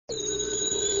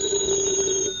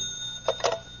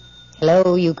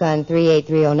Hello, Yukon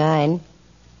 38309.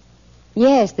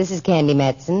 Yes, this is Candy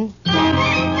Matson.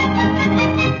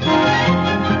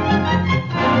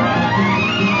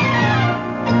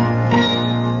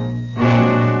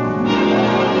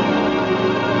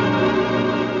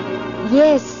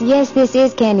 Yes, this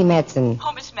is Candy Matson.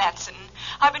 Oh, Miss Matson,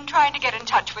 I've been trying to get in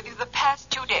touch with you the past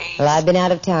 2 days. Well, I've been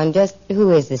out of town. Just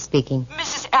who is this speaking?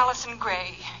 Mrs. Allison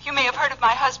Gray. You may have heard of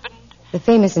my husband. The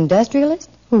famous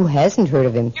industrialist? Who hasn't heard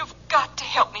of him? You've got to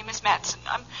help me, Miss Matson.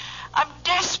 I'm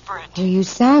desperate. Well, you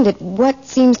sound it. What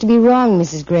seems to be wrong,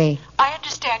 Mrs. Gray? I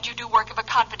understand you do work of a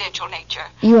confidential nature.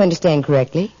 You understand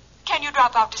correctly. Can you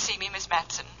drop out to see me, Miss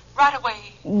Matson? Right away.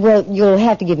 Well, you'll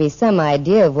have to give me some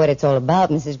idea of what it's all about,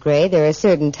 Mrs. Gray. There are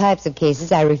certain types of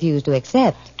cases I refuse to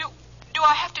accept. Do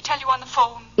I have to tell you on the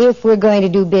phone? If we're going to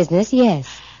do business, yes.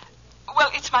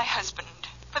 Well, it's my husband.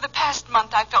 For the past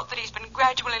month, I felt that he's been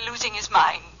gradually losing his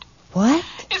mind. What?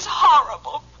 It's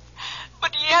horrible.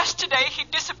 But yesterday, he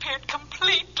disappeared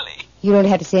completely. You don't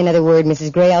have to say another word,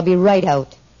 Mrs. Gray. I'll be right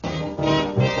out.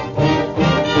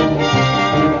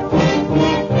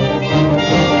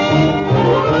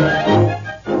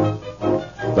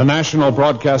 The National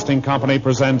Broadcasting Company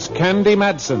presents Candy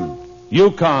Matson,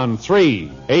 Yukon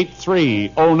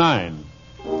 38309.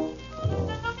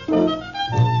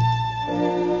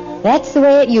 That's the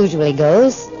way it usually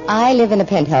goes. I live in a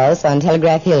penthouse on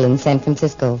Telegraph Hill in San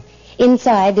Francisco.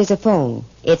 Inside, there's a phone.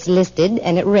 It's listed,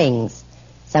 and it rings.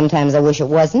 Sometimes I wish it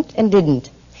wasn't and didn't.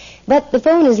 But the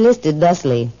phone is listed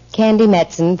thusly, Candy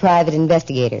Matson, private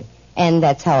investigator. And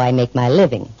that's how I make my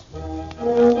living.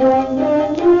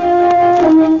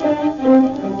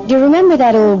 Do you remember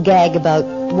that old gag about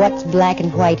what's black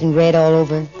and white and red all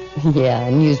over? Yeah,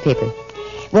 a newspaper.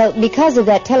 Well, because of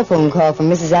that telephone call from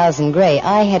Mrs. Allison Gray,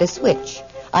 I had a switch.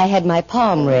 I had my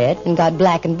palm red and got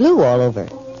black and blue all over.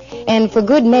 And for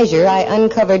good measure, I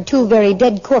uncovered 2 very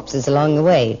dead corpses along the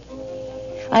way.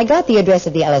 I got the address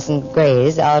of the Allison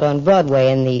Grays out on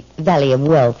Broadway in the Valley of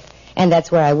Wealth, and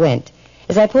that's where I went.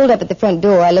 As I pulled up at the front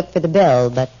door, I looked for the bell,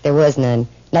 but there was none.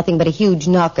 Nothing but a huge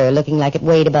knocker looking like it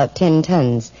weighed about 10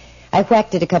 tons. I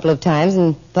whacked it a couple of times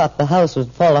and thought the house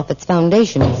would fall off its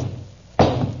foundations.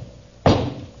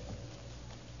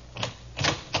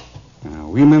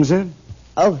 Oui, mademoiselle?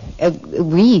 Oh,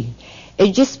 oui.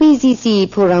 Je suis ici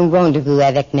pour un rendezvous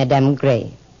avec Madame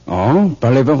Gray. Oh,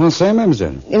 parlez-vous français,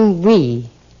 mademoiselle? Oui,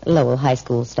 Lowell High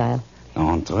School style.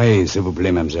 Entrez, s'il vous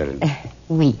plaît, mademoiselle.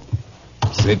 Oui.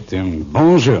 C'est un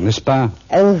bon jeu, n'est-ce pas?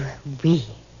 Oh, oui.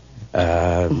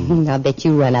 I'll bet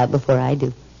you run out before I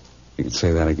do. You can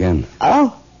say that again.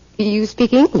 Oh, you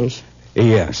speak English?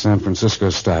 Yeah, San Francisco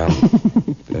style.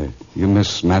 You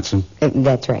Miss Matson?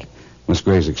 That's right. Miss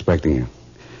Gray's expecting you.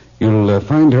 You'll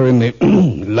find her in the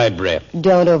library.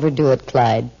 Don't overdo it,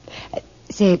 Clyde.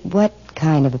 Say, what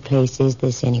kind of a place is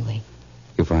this anyway?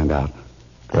 You'll find out.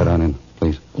 Right on in,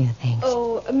 please. Yeah, thanks.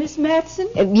 Oh, Miss Matson?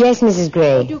 Yes, Mrs.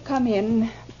 Gray. Do come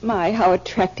in. My, how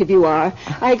attractive you are.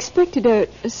 I expected a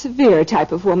severe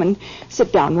type of woman.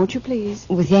 Sit down, won't you, please?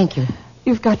 Well, thank you.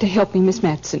 You've got to help me, Miss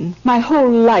Matson. My whole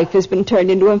life has been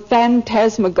turned into a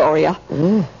phantasmagoria.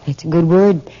 Oh, that's a good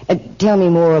word. Tell me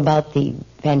more about the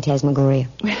phantasmagoria.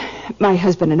 My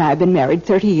husband and I have been married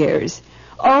 30 years.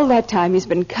 All that time he's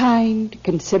been kind,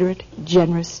 considerate,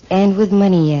 generous. And with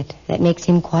money yet. That makes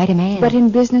him quite a man. But in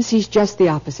business, he's just the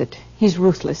opposite. He's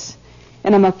ruthless.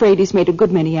 And I'm afraid he's made a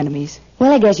good many enemies.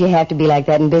 Well, I guess you have to be like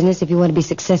that in business if you want to be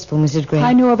successful, Mrs. Gray.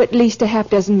 I know of at least a half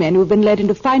dozen men who have been led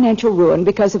into financial ruin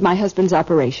because of my husband's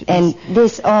operations. And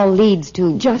this all leads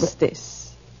to... Just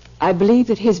this. I believe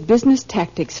that his business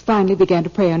tactics finally began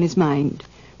to prey on his mind.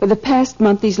 For the past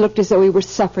month, he's looked as though he were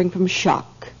suffering from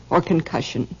shock or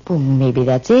concussion. Well, maybe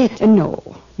that's it.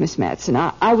 No, Miss Matson.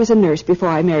 I was a nurse before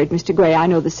I married Mr. Gray. I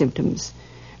know the symptoms.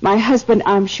 My husband,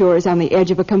 I'm sure, is on the edge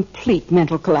of a complete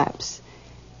mental collapse.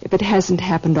 If it hasn't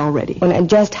happened already. Well, and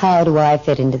just how do I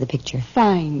fit into the picture?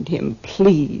 Find him,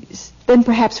 please. Then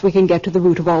perhaps we can get to the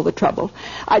root of all the trouble.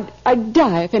 I'd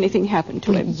die if anything happened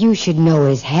to him. You should know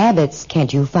his habits.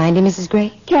 Can't you find him, Mrs.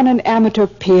 Gray? Can an amateur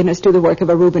pianist do the work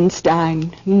of a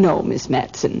Rubinstein? No, Miss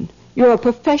Matson. You're a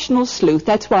professional sleuth.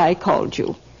 That's why I called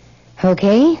you.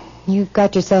 Okay. You've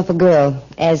got yourself a girl.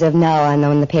 As of now, I'm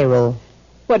on the payroll.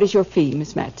 What is your fee,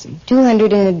 Miss Matson?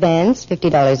 $200 in advance,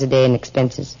 $50 a day in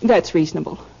expenses. That's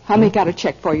reasonable. I'll make out a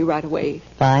check for you right away.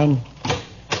 Fine.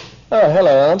 Oh,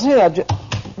 hello, Auntie.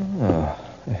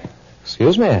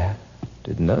 Excuse me.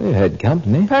 Didn't know you had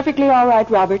company. Perfectly all right,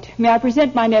 Robert. May I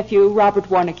present my nephew, Robert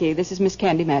Warnicke. This is Miss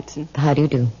Candy Matson. How do you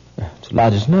do? It's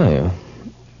delighted to know you.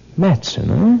 Matson,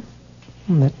 huh?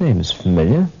 That name is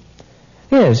familiar.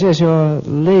 Yes, you're a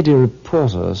lady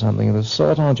reporter or something of the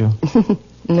sort, aren't you?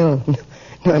 No,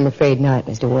 I'm afraid not,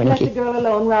 Mr. Let the Warnicki. girl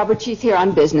alone, Robert. She's here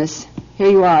on business. Here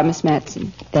you are, Miss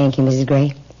Matson. Thank you, Mrs.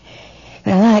 Gray.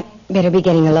 Well, I better be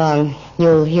getting along.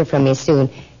 You'll hear from me soon.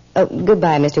 Oh,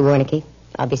 goodbye, Mr. Warnicki.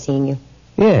 I'll be seeing you.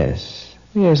 Yes,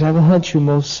 I have a hunch you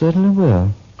most certainly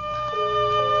will.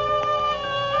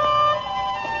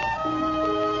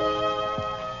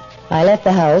 I left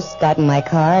the house, got in my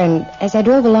car, and as I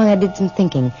drove along, I did some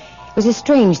thinking. It was a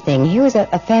strange thing. Here was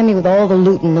a family with all the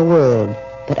loot in the world,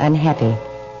 but unhappy.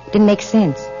 Didn't make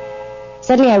sense.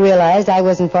 Suddenly I realized I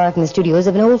wasn't far from the studios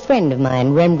of an old friend of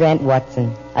mine, Rembrandt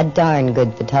Watson, a darn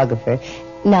good photographer,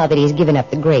 now that he's given up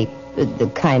the grape,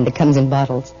 the kind that comes in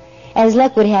bottles. As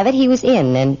luck would have it, he was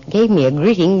in and gave me a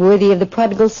greeting worthy of the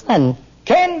prodigal son.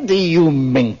 Candy, you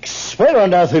minx. Where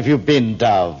on earth have you been,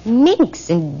 Dove? Minx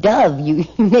and Dove, you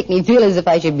make me feel as if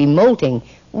I should be molting.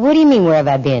 What do you mean, where have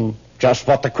I been? Just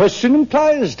what the question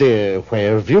implies, dear.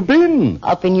 Where have you been?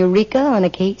 Up in Eureka on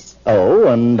a case. Oh,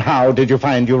 and how did you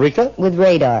find Eureka? With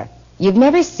radar. You've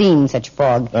never seen such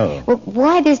fog. Oh. Well,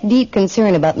 why this deep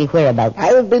concern about me whereabouts?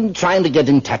 I've been trying to get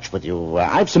in touch with you.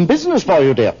 I've some business for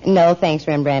you, dear. No, thanks,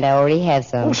 Rembrandt. I already have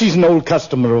some. Oh, she's an old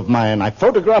customer of mine. I've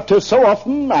photographed her so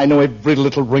often, I know every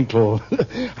little wrinkle.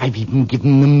 I've even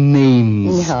given them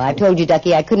names. No, I told you,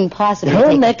 Ducky, I couldn't possibly Her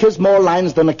take... neck has more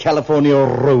lines than a California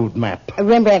road map.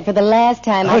 Rembrandt, for the last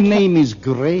time... Her name is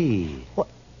Gray.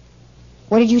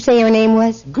 What did you say her name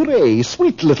was? Gray,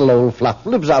 sweet little old fluff,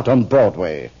 lives out on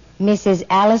Broadway. Mrs.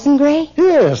 Allison Gray?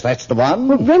 Yes, that's the one.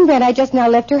 Well, Rembrandt, I just now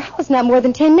left her house not more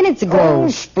than 10 minutes ago. Oh,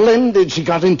 splendid. She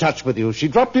got in touch with you. She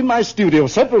dropped in my studio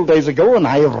several days ago, and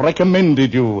I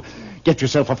recommended you. Get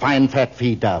yourself a fine fat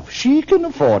feed, Dove. She can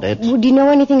afford it. Well, do you know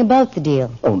anything about the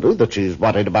deal? Only that she's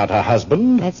worried about her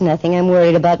husband. That's nothing. I'm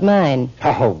worried about mine.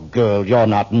 Oh, girl, you're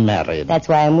not married. That's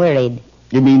why I'm worried.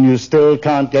 You mean you still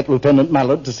can't get Lieutenant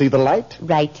Mallard to see the light?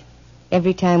 Right.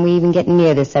 Every time we even get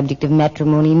near the subject of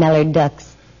matrimony, Mallard ducks.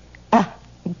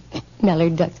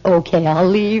 Mallard ducks. Okay, I'll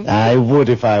leave. I would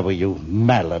if I were you.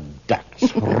 Mallard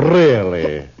ducks.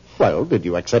 Really? Well, did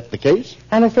you accept the case?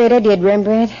 I'm afraid I did,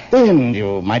 Rembrandt. Then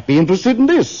you might be interested in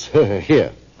this.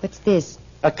 Here. What's this?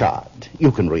 A card.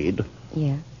 You can read.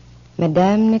 Yeah.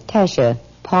 Madame Natasha,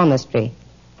 palmistry,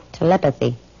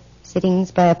 telepathy, sittings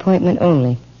by appointment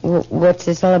only. What's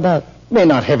this all about? May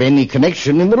not have any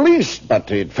connection in the least,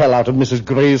 but it fell out of Mrs.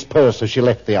 Gray's purse as she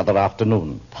left the other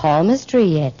afternoon. Palmistry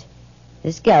yet?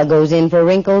 This gal goes in for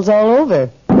wrinkles all over.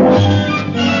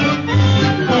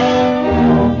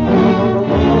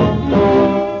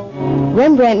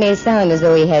 Rembrandt may sound as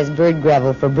though he has bird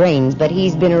gravel for brains, but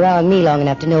he's been around me long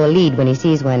enough to know a lead when he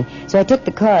sees one. So I took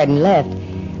the card and left.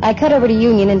 I cut over to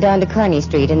Union and down to Kearny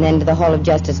Street and then to the Hall of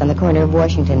Justice on the corner of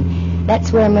Washington.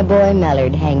 That's where my boy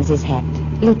Mallard hangs his hat.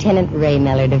 Lieutenant Ray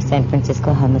Mallard of San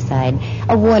Francisco Homicide.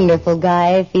 A wonderful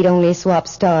guy if he'd only swap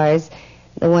stars.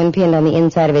 The one pinned on the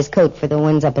inside of his coat for the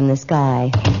ones up in the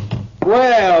sky.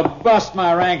 Well, bust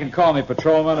my rank and call me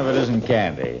patrolman if it isn't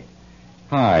Candy.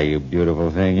 Hi, you beautiful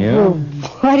thing, you. Oh,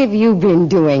 what have you been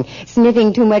doing?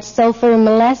 Sniffing too much sulfur and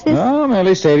molasses? No,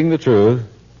 merely stating the truth.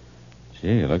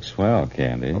 Gee, you look swell,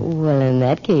 Candy. Well, in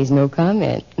that case, no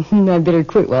comment. I better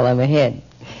quit while I'm ahead.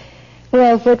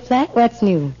 Well, Foot Flat, what's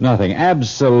new? Nothing,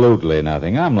 absolutely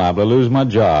nothing. I'm liable to lose my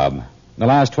job. In the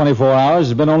last 24 hours,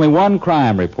 there's been only one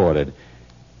crime reported.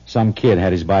 Some kid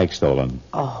had his bike stolen.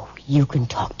 Oh, you can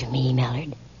talk to me,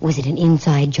 Mallard. Was it an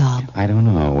inside job? I don't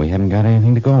know. We haven't got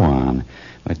anything to go on.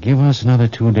 But give us another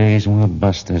 2 days and we'll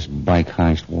bust this bike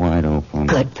heist wide open.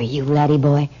 Good for you, laddie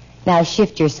boy. Now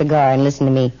shift your cigar and listen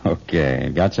to me.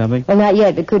 Okay. Got something? Well, not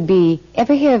yet, but could be.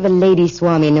 Ever hear of a lady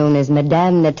swami known as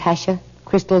Madame Natasha?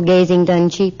 Crystal gazing done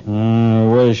cheap?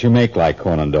 Where does she make like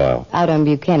Conan Doyle? Out on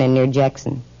Buchanan near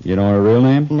Jackson. You know her real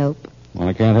name? Nope. Well,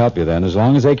 I can't help you then. As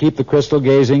long as they keep the crystal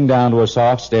gazing down to a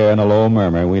soft stare and a low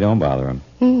murmur, we don't bother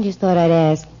them. Just thought I'd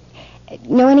ask.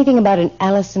 Know anything about an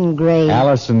Allison Gray?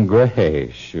 Allison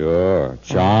Gray, sure.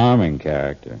 Charming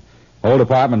character. Whole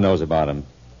department knows about him.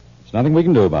 There's nothing we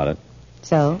can do about it.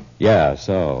 So? Yeah,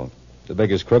 so. The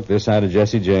biggest crook this side of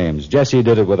Jesse James. Jesse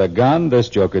did it with a gun. This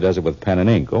joker does it with pen and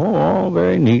ink. Oh, all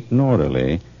very neat and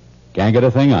orderly. Can't get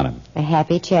a thing on him. A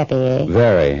happy chappy, eh?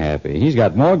 Very happy. He's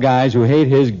got more guys who hate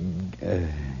his...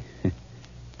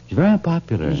 He's very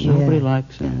popular. Yeah. Nobody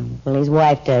likes him. Well, his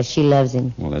wife does. She loves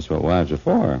him. Well, that's what wives are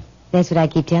for. That's what I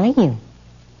keep telling you.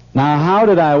 Now, how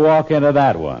did I walk into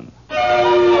that one?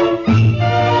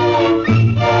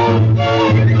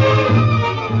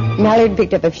 Mallard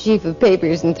picked up a sheaf of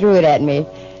papers and threw it at me.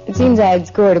 It seems I had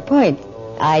scored a point.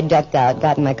 I ducked out,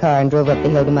 got in my car, and drove up the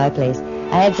hill to my place.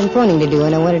 I had some phoning to do,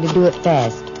 and I wanted to do it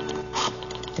fast.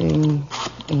 7,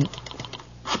 8,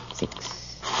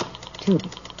 6, 2.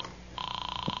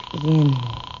 Again.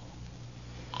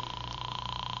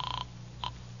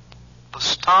 The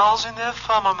stars in their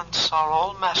firmaments are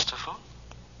all masterful.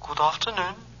 Good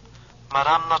afternoon.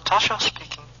 Madame Natasha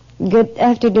speaking. Good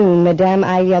afternoon, madame.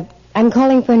 I'm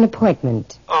calling for an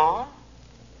appointment. Oh?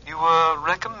 You were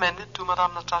recommended to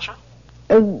Madame Natasha?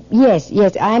 Yes.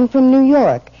 I'm from New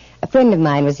York. A friend of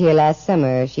mine was here last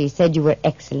summer. She said you were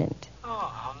excellent. Oh,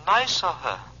 how nice of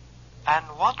her. And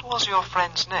what was your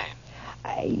friend's name?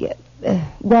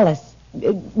 Wallace.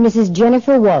 Mrs.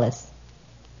 Jennifer Wallace.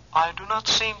 I do not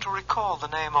seem to recall the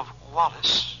name of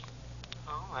Wallace.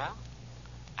 Oh, well.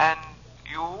 And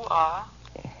you are?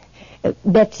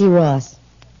 Betsy Ross.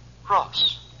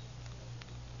 Ross.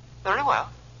 Very well.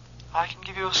 I can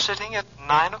give you a sitting at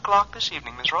 9 o'clock this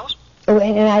evening, Miss Ross. Oh,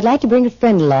 and I'd like to bring a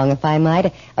friend along, if I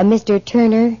might. A Mr.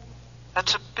 Turner.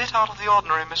 That's a bit out of the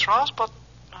ordinary, Miss Ross, but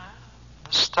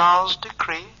the stars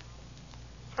decree.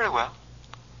 Very well.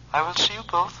 I will see you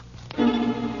both.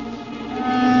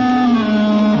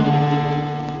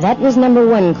 That was number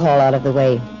 1 call out of the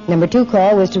way. Number 2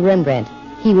 call was to Rembrandt.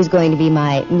 He was going to be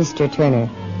my Mr. Turner.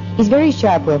 He's very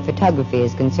sharp where photography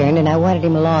is concerned, and I wanted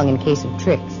him along in case of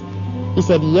tricks. He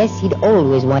said yes, he'd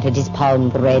always wanted his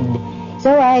palm thread.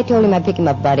 So I told him I'd pick him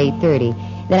up about 8:30.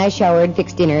 Then I showered,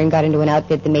 fixed dinner, and got into an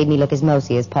outfit that made me look as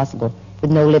mousy as possible.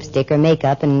 With no lipstick or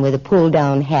makeup, and with a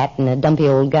pulled-down hat and a dumpy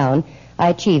old gown, I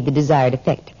achieved the desired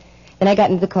effect. Then I got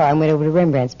into the car and went over to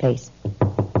Rembrandt's place.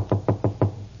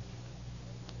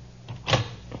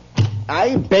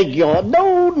 I beg your...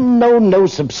 No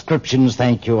subscriptions,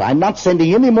 thank you. I'm not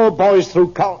sending any more boys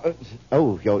through...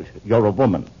 you're a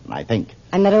woman, I think.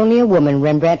 I'm not only a woman,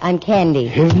 Rembrandt. I'm Candy.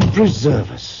 Heaven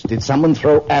preserve us. Did someone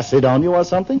throw acid on you or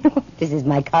something? This is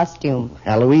my costume.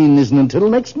 Halloween isn't until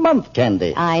next month,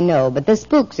 Candy. I know, but the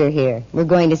spooks are here. We're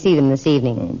going to see them this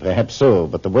evening. Perhaps so,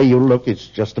 but the way you look, it's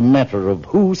just a matter of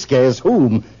who scares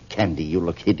whom. Candy, you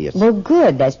look hideous. Well,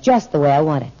 good. That's just the way I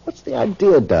want it. What's the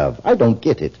idea, Dove? I don't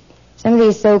get it. Some of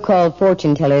these so-called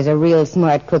fortune tellers are real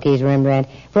smart cookies, Rembrandt.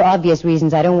 For obvious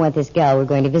reasons, I don't want this gal we're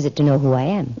going to visit to know who I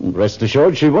am. Rest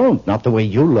assured she won't, not the way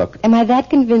you look. Am I that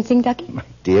convincing, Ducky? My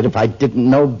dear, if I didn't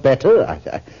know better,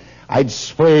 I'd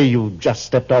swear you just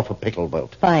stepped off a pickle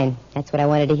boat. Fine. That's what I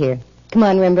wanted to hear. Come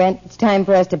on, Rembrandt. It's time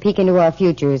for us to peek into our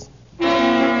futures.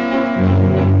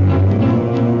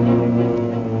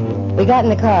 We got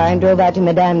in the car and drove out to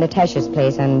Madame Natasha's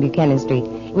place on Buchanan Street.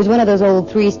 It was one of those old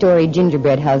 3-story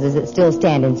gingerbread houses that still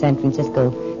stand in San Francisco.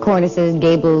 Cornices,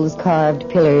 gables, carved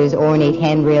pillars, ornate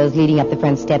handrails leading up the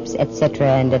front steps, etc.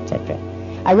 and etc.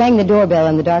 I rang the doorbell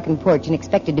on the darkened porch and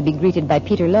expected to be greeted by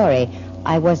Peter Lorre.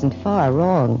 I wasn't far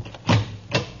wrong.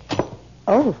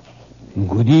 Oh.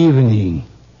 Good evening.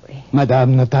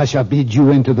 Madame Natasha bids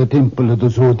you enter the temple of the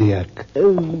Zodiac.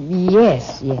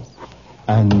 Yes.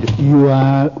 And you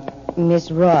are...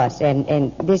 Miss Ross,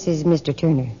 and this is Mr.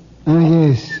 Turner. Ah,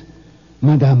 yes.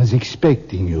 Madame is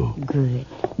expecting you. Good.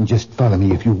 Just follow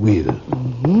me if you will.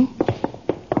 Mm-hmm.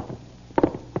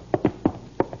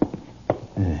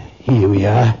 Here we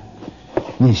are.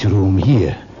 This room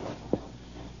here.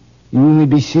 You may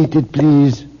be seated,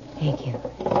 please. Thank you.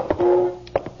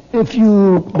 A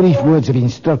few brief words of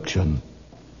instruction.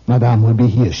 Madame will be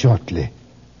here shortly.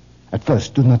 At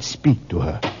first, do not speak to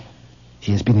her.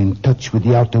 She has been in touch with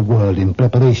the outer world in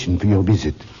preparation for your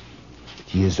visit.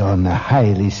 She is on a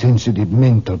highly sensitive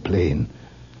mental plane.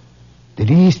 The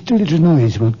least little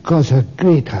noise will cause her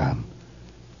great harm.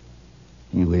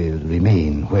 You will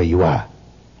remain where you are.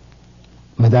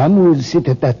 Madame will sit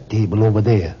at that table over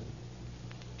there.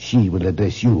 She will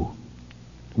address you.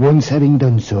 Once having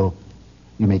done so,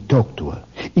 you may talk to her.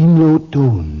 In low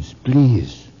tones,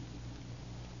 please.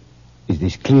 Is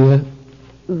this clear?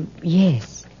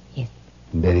 Yes.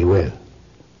 Very well.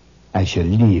 I shall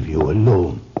leave you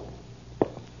alone.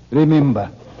 Remember,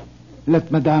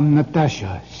 let Madame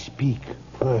Natasha speak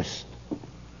first.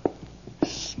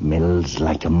 Smells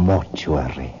like a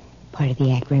mortuary. Part of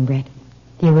the act, Rembrandt.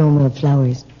 The aroma of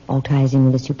flowers all ties in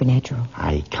with the supernatural.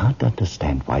 I can't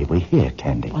understand why we're here,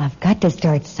 Candy. Well, I've got to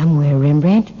start somewhere,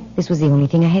 Rembrandt. This was the only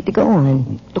thing I had to go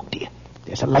on. Look, dear.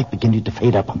 There's a light beginning to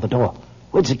fade up on the door.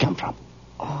 Where'd it come from?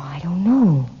 Oh, I don't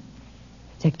know.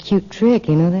 It's a cute trick,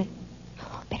 you know that?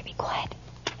 Oh, better be quiet.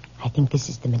 I think this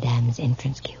is the Madame's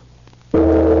entrance cue.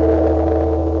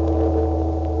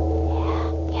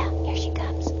 Yeah, here she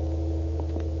comes.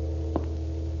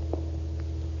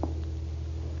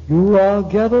 You are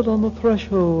gathered on the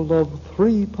threshold of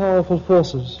 3 powerful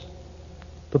forces.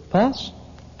 The past,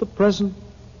 the present,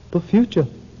 the future.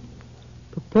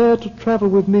 Prepare to travel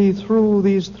with me through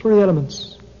these 3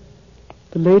 elements.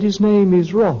 The lady's name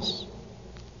is Ross.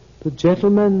 The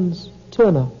gentleman's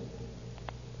Turner.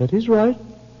 That is right,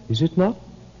 is it not?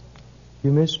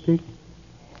 You may speak.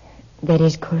 That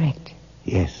is correct.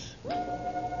 Yes.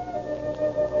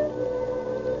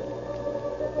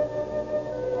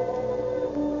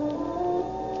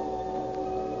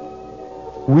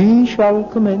 We shall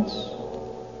commence.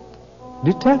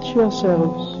 Detach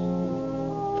yourselves.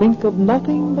 Think of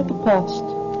nothing but the past.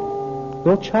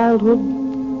 Your childhood,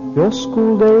 your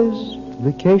school days,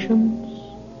 vacations,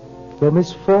 your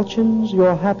misfortunes,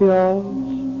 your happy hours,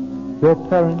 your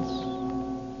parents.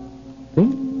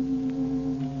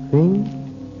 Think.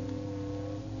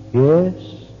 Yes.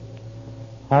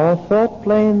 Our thought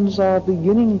planes are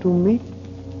beginning to meet.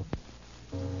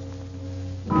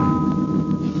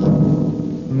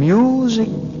 Music,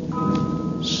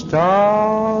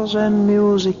 stars and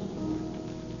music,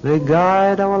 they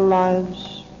guide our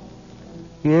lives.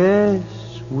 Yes,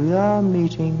 we are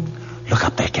meeting. Look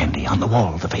up there, Candy, on the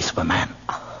wall, the face of a man.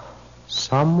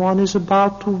 Someone is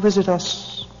about to visit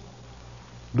us.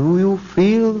 Do you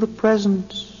feel the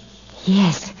presence?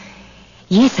 Yes,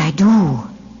 I do.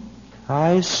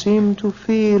 I seem to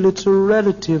feel it's a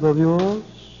relative of yours.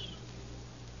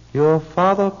 Your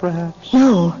father, perhaps?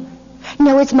 No,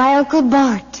 it's my Uncle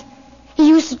Bart. He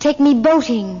used to take me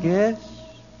boating.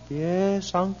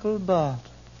 Yes, Uncle Bart.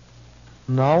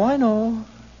 Now I know.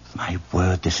 My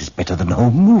word, this is better than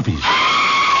home movies. Please!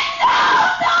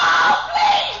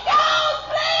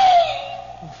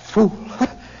 Fool.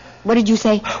 What did you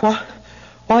say?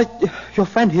 Why, your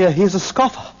friend here, he is a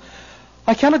scoffer.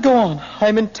 I cannot go on. I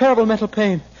am in terrible mental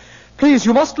pain. Please,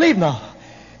 you must leave now.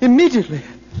 Immediately.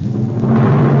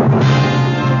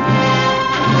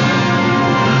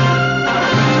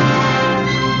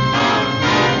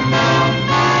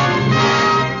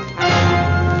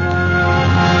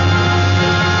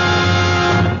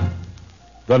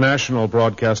 The National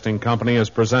Broadcasting Company is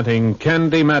presenting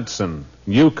Candy Matson,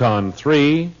 Yukon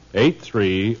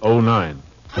 38309.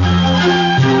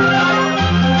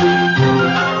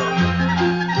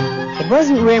 It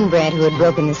wasn't Rembrandt who had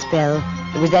broken the spell.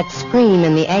 It was that scream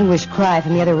and the anguished cry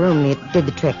from the other room that did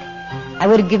the trick. I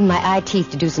would have given my eye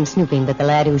teeth to do some snooping, but the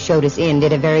lad who showed us in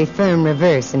did a very firm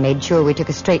reverse and made sure we took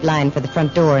a straight line for the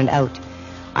front door and out.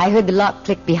 I heard the lock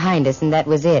click behind us, and that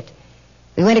was it.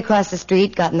 We went across the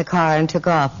street, got in the car, and took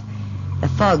off. The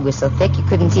fog was so thick you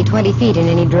couldn't see 20 feet in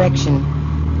any direction.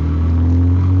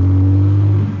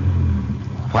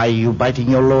 Why are you biting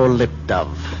your lower lip,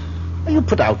 Dove? Are you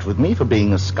put out with me for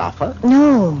being a scoffer?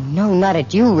 No, not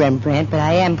at you, Rembrandt, but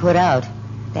I am put out.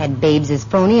 That babe's as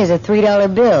phony as a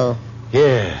 $3 bill.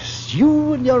 Yes,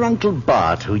 you and your Uncle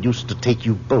Bart, who used to take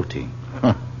you boating.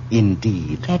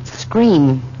 Indeed. That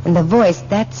scream and the voice,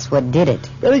 that's what did it.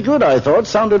 Very good, I thought.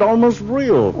 Sounded almost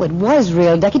real. Oh, it was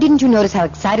real, Ducky. Didn't you notice how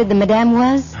excited the madame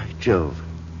was? By Jove.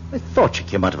 I thought she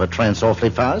came out of her trance awfully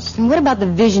fast. And what about the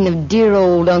vision of dear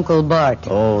old Uncle Bart?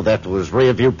 Oh, that was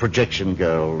rear-view projection,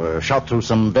 girl. Shot through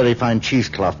some very fine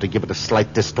cheesecloth to give it a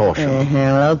slight distortion.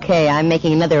 Well, okay. I'm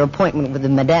making another appointment with the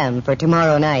madame for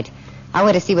tomorrow night. I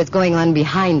want to see what's going on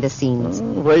behind the scenes.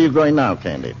 Where are you going now,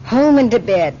 Candy? Home and to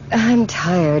bed. I'm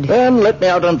tired. Then let me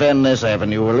out on Van Ness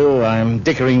Avenue, will you? I'm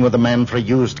dickering with a man for a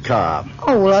used car.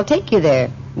 Oh, well, I'll take you there.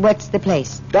 What's the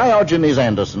place? Diogenes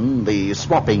Anderson, the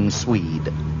swapping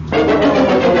Swede.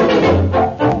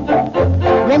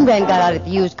 Rembrandt got out at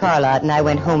the used car lot, and I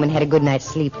went home and had a good night's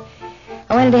sleep.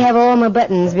 I wanted to have all my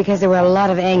buttons because there were a lot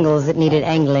of angles that needed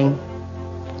angling.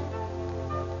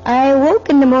 I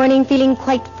woke in the morning feeling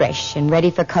quite fresh and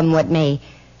ready for come what may.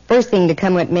 First thing to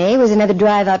come what may was another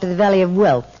drive out to the Valley of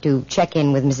Wealth to check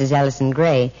in with Mrs. Allison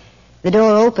Gray. The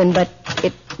door opened, but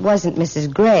it wasn't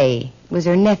Mrs. Gray. It was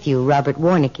her nephew, Robert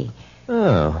Warnicki.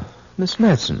 Oh, Miss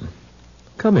Matson.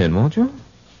 Come in, won't you?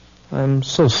 I'm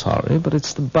so sorry, but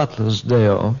it's the butler's day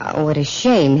off. Oh, what a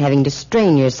shame having to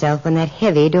strain yourself on that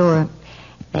heavy door.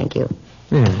 Thank you.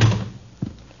 Yeah.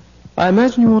 I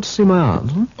imagine you want to see my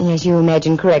aunt, huh? Yes, you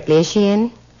imagine correctly. Is she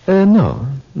in?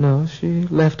 No. She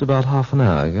left about half an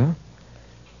hour ago.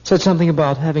 Said something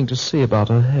about having to see about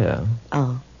her hair.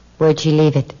 Oh, where'd she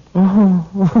leave it? Oh,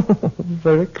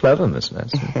 very clever, Miss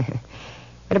Matson.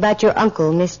 What about your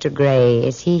uncle, Mr. Gray?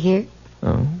 Is he here?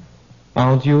 Oh.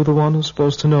 Aren't you the one who's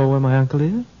supposed to know where my uncle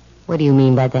is? What do you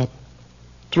mean by that?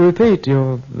 To repeat,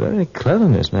 you're very clever,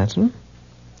 Miss Matson.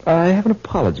 I have an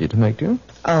apology to make to you.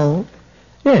 Oh?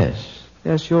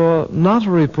 Yes, you're not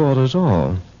a reporter at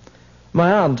all.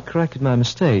 My aunt corrected my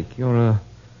mistake. You're a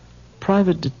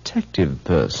private detective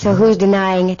person. So who's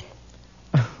denying it?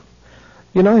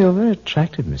 You know, you're very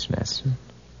attractive, Miss Matson.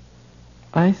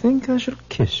 I think I shall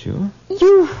kiss you.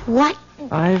 You what?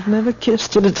 I've never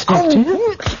kissed a detective.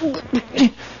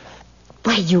 Oh.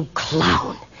 Why, you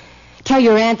clown. Tell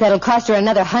your aunt that'll cost her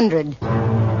another $100.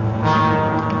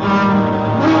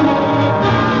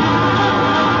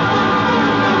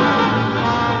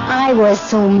 I was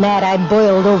so mad I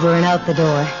boiled over and out the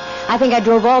door. I think I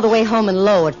drove all the way home and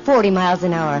low at 40 miles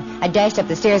an hour. I dashed up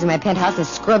the stairs in my penthouse and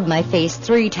scrubbed my face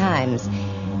 3 times.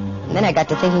 And then I got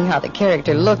to thinking how the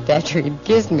character looked after he'd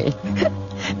kissed me.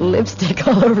 Lipstick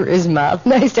all over his mouth,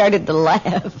 and I started to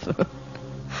laugh.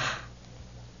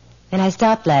 And I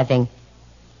stopped laughing.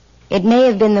 It may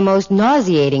have been the most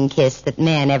nauseating kiss that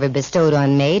man ever bestowed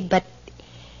on maid, but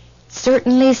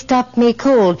certainly stopped me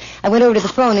cold. I went over to the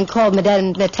phone and called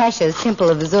Madame Natasha's Temple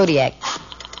of the Zodiac.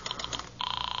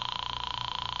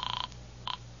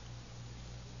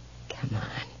 Come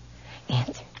on,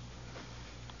 answer.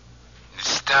 The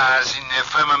stars in the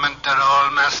firmament are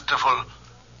all masterful.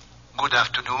 Good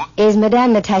afternoon. Is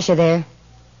Madame Natasha there?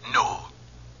 No.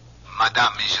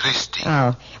 Madame is resting.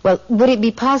 Oh. Well, would it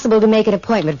be possible to make an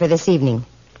appointment for this evening?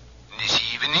 This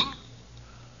evening?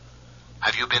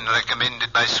 Have you been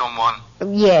recommended by someone?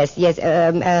 Yes.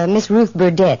 Miss Ruth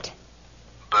Burdett.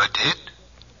 Burdett?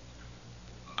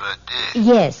 Burdett?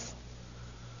 Yes.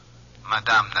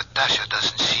 Madame Natasha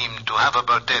doesn't seem to have a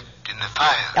Burdett in the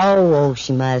file. Oh,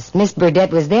 she must. Miss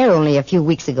Burdett was there only a few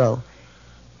weeks ago.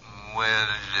 Well,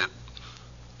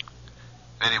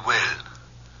 very well.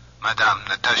 Madame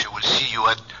Natasha will see you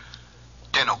at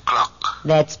 10 o'clock.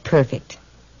 That's perfect.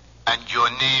 And your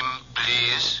name,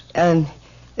 please?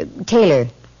 Taylor.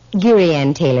 Geary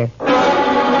Ann Taylor.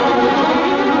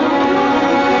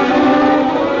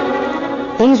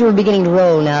 Things were beginning to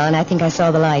roll now, and I think I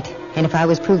saw the light. And if I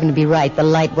was proven to be right, the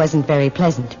light wasn't very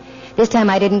pleasant. This time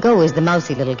I didn't go as the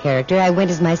mousy little character. I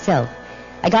went as myself.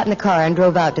 I got in the car and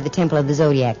drove out to the Temple of the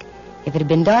Zodiac. If it had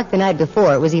been dark the night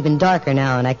before, it was even darker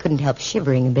now, and I couldn't help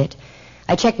shivering a bit.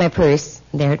 I checked my purse.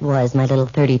 There it was, my little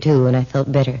 .32, and I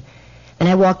felt better. Then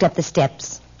I walked up the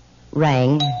steps,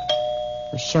 rang,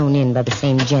 was shown in by the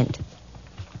same gent.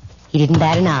 He didn't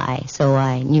bat an eye, so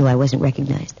I knew I wasn't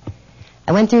recognized.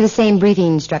 I went through the same briefing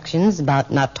instructions about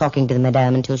not talking to the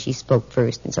madame until she spoke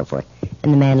first and so forth,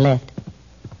 and the man left.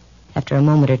 After a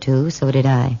moment or two, so did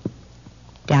I.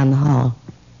 Down the hall.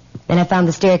 Then I found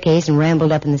the staircase and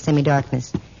rambled up in the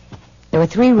semi-darkness. There were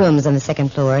 3 rooms on the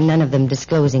second floor, none of them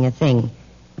disclosing a thing.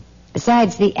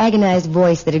 Besides, the agonized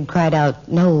voice that had cried out,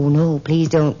 "No, please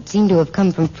don't," seemed to have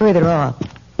come from further off.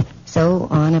 So,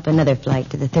 on up another flight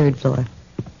to the 3rd floor.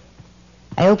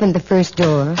 I opened the first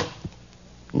door.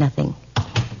 Nothing.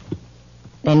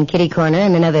 Then kitty corner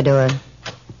and another door.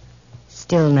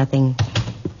 Still nothing.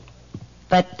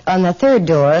 But on the 3rd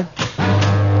door...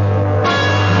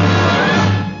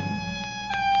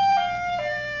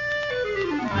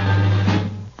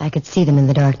 I could see them in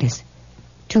the darkness.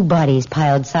 2 bodies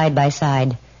piled side by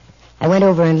side. I went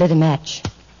over and lit a match.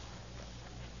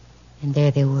 And there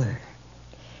they were.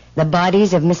 The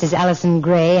bodies of Mrs. Allison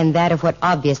Gray and that of what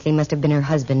obviously must have been her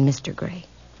husband, Mr. Gray.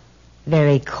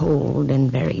 Very cold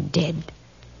and very dead.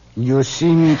 You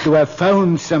seem to have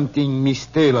found something, Miss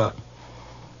Taylor.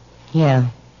 Yeah.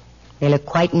 They look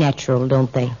quite natural,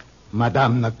 don't they?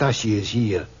 Madame Natasha is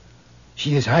here.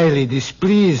 She is highly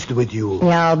displeased with you.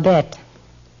 Yeah, I'll bet.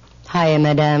 Hiya,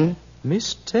 madame.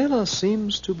 Miss Taylor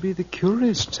seems to be the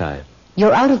curious type.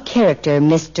 You're out of character,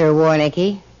 Mr.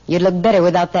 Warnicki. You'd look better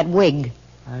without that wig.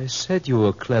 I said you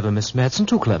were clever, Miss Matson.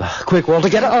 Too clever. Quick, Walter,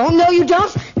 get her. Oh, no, you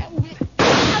don't.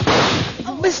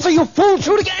 Oh, mister, you fool.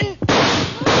 Shoot again.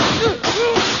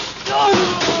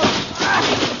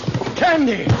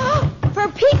 Candy! For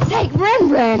Pete's sake,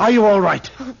 Rembrandt. Are you all right?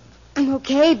 I'm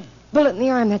okay. Bullet in the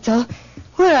arm, that's all.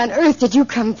 Where on earth did you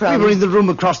come from? We were in the room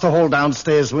across the hall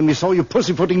downstairs when we saw you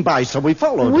pussyfooting by, so we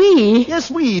followed. We?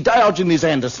 Yes, we. Diogenes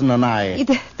Anderson and I.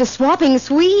 The swapping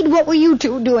Swede? What were you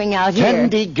 2 doing out here?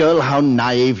 Candy girl, how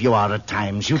naive you are at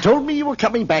times. You told me you were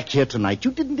coming back here tonight.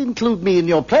 You didn't include me in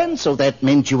your plan, so that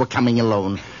meant you were coming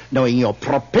alone. Knowing your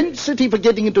propensity for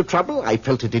getting into trouble, I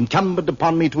felt it incumbent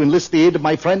upon me to enlist the aid of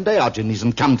my friend Diogenes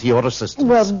and come to your assistance.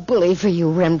 Well, bully for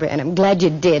you, Rembrandt. I'm glad you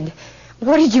did.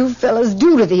 What did you fellas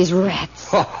do to these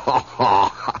rats?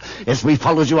 As we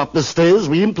followed you up the stairs,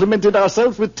 we implemented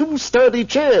ourselves with 2 sturdy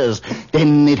chairs.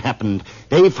 Then it happened.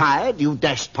 They fired, you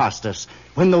dashed past us.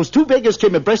 When those 2 beggars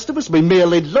came abreast of us, we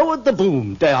merely lowered the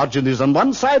boom. Diogenes on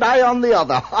one side, I on the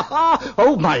other.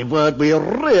 Oh, my word, we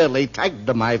really tagged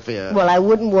them, I fear. Well, I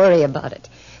wouldn't worry about it.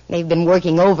 They've been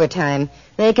working overtime.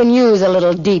 They can use a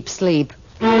little deep sleep.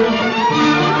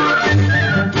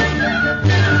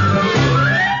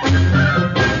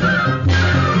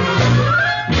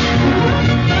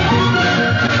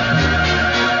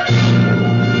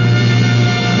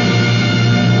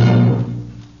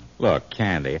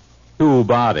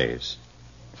 bodies.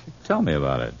 Tell me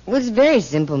about it. Well, it's very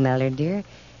simple, Mallard, dear.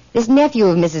 This nephew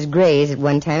of Mrs. Gray's at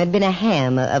one time had been a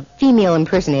ham, a female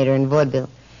impersonator in vaudeville.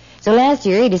 So last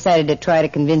year he decided to try to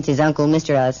convince his uncle,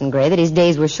 Mr. Allison Gray, that his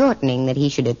days were shortening, that he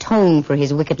should atone for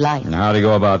his wicked life. And how'd he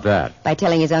go about that? By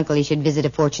telling his uncle he should visit a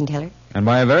fortune teller. And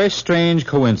by a very strange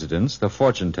coincidence, the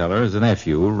fortune teller is the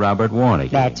nephew, Robert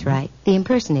Warnick. That's right, the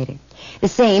impersonator. The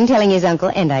same telling his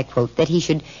uncle, and I quote, that he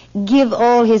should give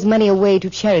all his money away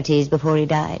to charities before he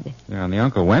died. Yeah, and the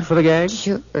uncle went for the gag?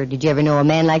 Sure. Did you ever know a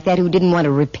man like that who didn't want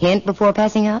to repent before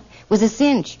passing out? It was a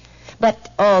cinch.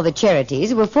 But all the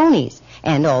charities were phonies,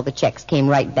 and all the checks came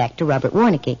right back to Robert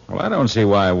Warnick. Well, I don't see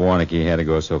why Warnick had to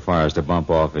go so far as to bump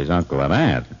off his uncle and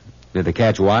aunt. Did they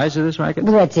catch wise to this racket?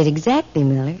 Well, that's it exactly,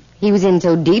 Miller. He was in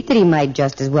so deep that he might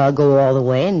just as well go all the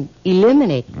way and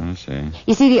eliminate. I see.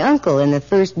 You see, the uncle, in the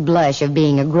first blush of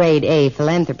being a grade A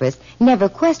philanthropist, never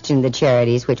questioned the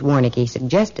charities which Warnick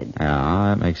suggested.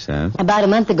 Yeah, that makes sense. About a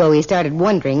month ago, he started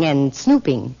wondering and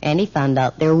snooping, and he found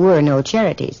out there were no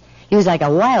charities. He was like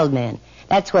a wild man.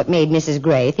 That's what made Mrs.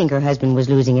 Gray think her husband was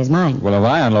losing his mind. Well, if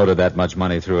I unloaded that much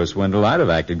money through a swindle, I'd have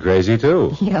acted crazy,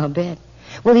 too. Yeah, I'll bet.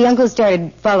 Well, the uncle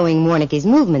started following Warnicke's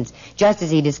movements. Just as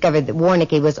he discovered that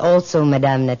Warnicke was also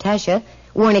Madame Natasha,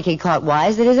 Warnicke caught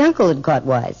wise that his uncle had caught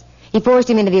wise. He forced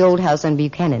him into the old house on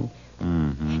Buchanan.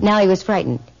 Mm-hmm. Now he was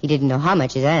frightened. He didn't know how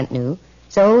much his aunt knew.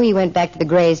 So he went back to the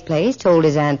Gray's place, told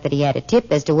his aunt that he had a tip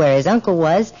as to where his uncle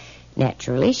was.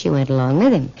 Naturally, she went along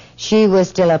with him. She was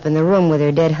still up in the room with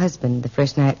her dead husband the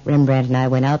first night Rembrandt and I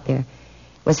went out there.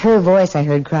 It was her voice I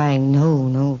heard crying,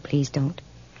 "No, please don't."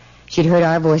 She'd heard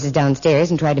our voices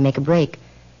downstairs and tried to make a break.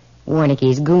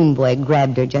 Warnicke's goon boy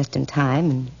grabbed her just in time,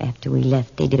 and after we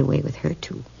left, they did away with her,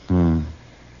 too.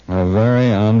 A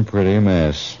very unpretty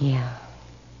mess. Yeah.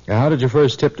 How did you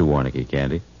first tip to Warnicke,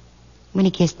 Candy? When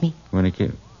he kissed me. When he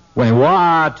kissed? When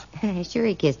what? Sure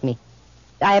he kissed me.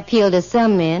 I appealed to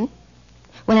some men.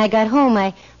 When I got home,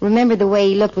 I remembered the way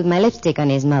he looked with my lipstick on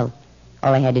his mouth.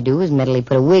 All I had to do was mentally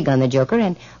put a wig on the joker,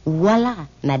 and voila,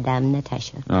 Madame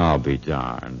Natasha. I'll be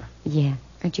darned. Yeah.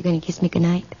 Aren't you going to kiss me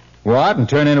goodnight? What, and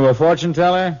turn into a fortune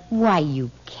teller? Why, you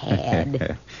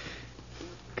cad.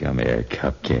 Come here,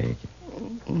 cupcake.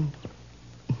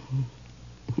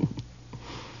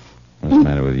 What's the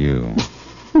matter with you?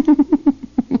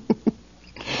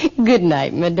 Good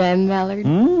night, Madame Mallard.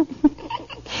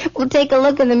 Well, take a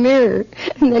look in the mirror,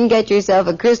 and then get yourself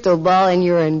a crystal ball, and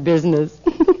you're in business.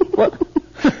 What?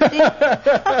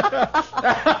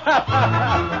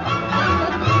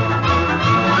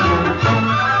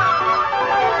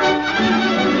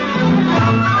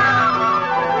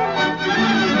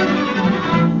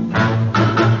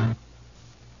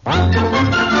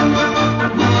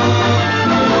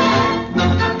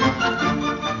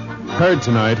 Heard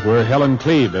tonight were Helen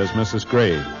Cleve as Mrs.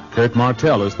 Gray, Kurt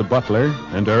Martell as the butler,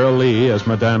 and Earl Lee as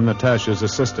Madame Natasha's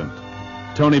assistant.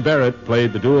 Tony Barrett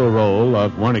played the dual role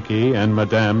of Warnicke and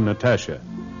Madame Natasha.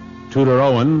 Tudor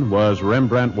Owen was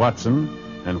Rembrandt Watson,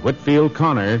 and Whitfield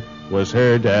Connor was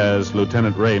heard as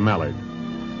Lieutenant Ray Mallard.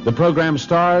 The program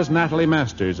stars Natalie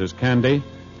Masters as Candy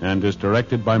and is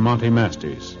directed by Monty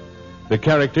Masters. The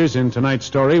characters in tonight's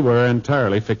story were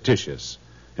entirely fictitious.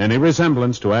 Any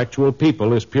resemblance to actual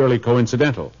people is purely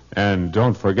coincidental. And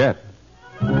don't forget...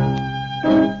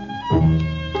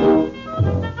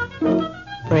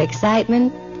 For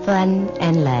excitement, fun,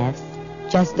 and laughs,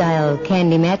 just dial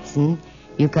Candy Matson,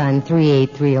 Yukon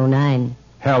 38309.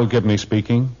 Hal Gibney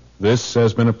speaking. This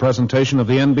has been a presentation of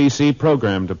the NBC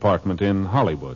Program Department in Hollywood.